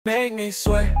Make me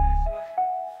sweat,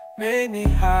 make me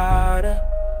hotter,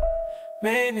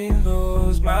 make me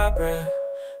lose my breath,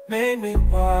 make me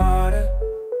water.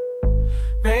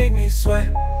 Make me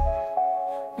sweat,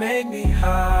 make me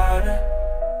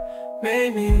hotter,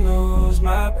 make me lose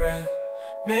my breath,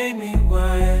 make me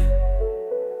wet.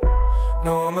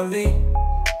 Normally,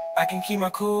 I can keep my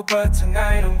cool, but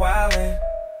tonight I'm wildin'.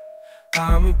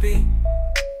 I'ma be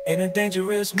in a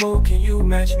dangerous mood, can you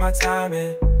match my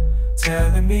timing?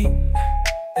 Telling me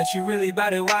that you really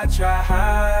bout it, why try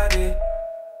hide it?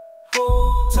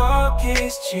 Talk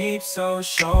is cheap, so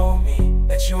show me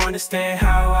that you understand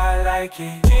how I like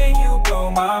it. Can you blow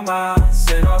my mind,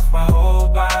 set off my whole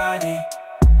body?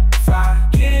 If I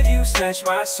give you, snatch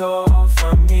my soul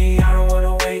from me, I don't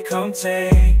wanna wait, come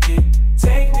take it.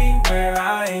 Take me where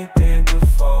I ain't been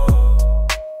before.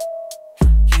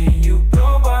 Can you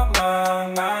blow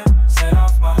my mind, set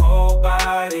off my whole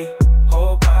body?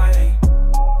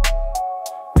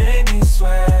 Make me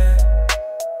sweat,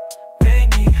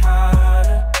 make me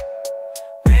hotter,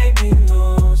 make me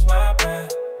lose my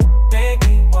breath, make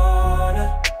me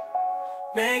water.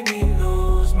 Make me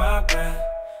lose my breath,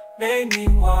 make me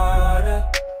water.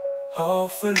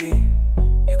 Hopefully,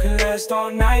 you can last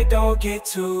all night, don't get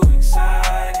too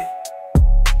excited.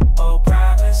 Oh,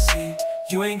 privacy,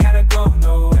 you ain't gotta go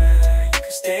nowhere, you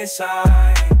can stay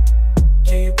inside.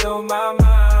 Can you blow my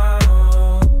mind?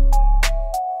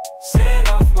 Set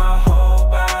off my whole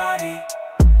body.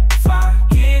 If I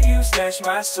give you, snatch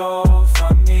my soul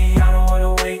from me, I don't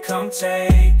wanna wait, come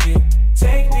take it.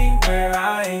 Take me where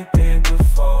I ain't been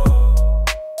before.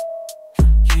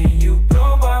 Can you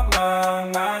blow my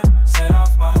mind, set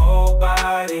off my whole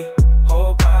body,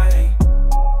 whole body.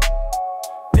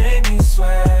 Make me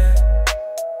sweat,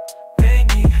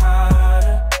 make me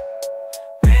hotter,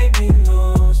 make me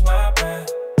lose my breath,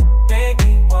 make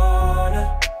me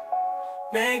water.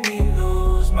 Make me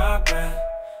lose my breath,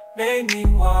 make me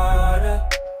water.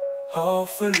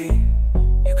 Hopefully,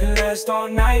 you can last all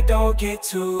night, don't get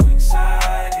too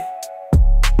excited.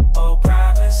 Oh,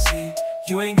 privacy,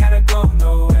 you ain't gotta go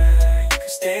nowhere, you can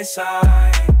stay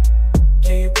inside.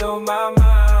 Can you blow my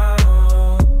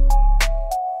mind?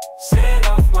 Set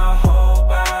off my whole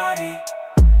body.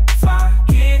 If I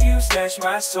give you, snatch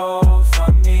my soul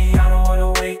from me, I don't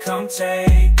wanna wait, come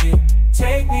take it.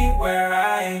 Take me where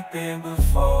I ain't been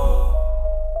before.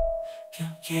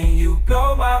 Can you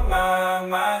blow my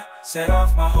mind, set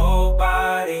off my whole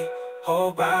body,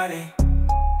 whole body.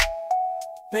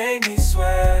 Make me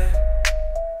sweat,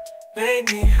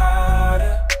 make me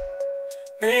hotter,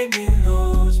 make me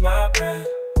lose my breath,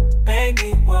 make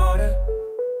me water.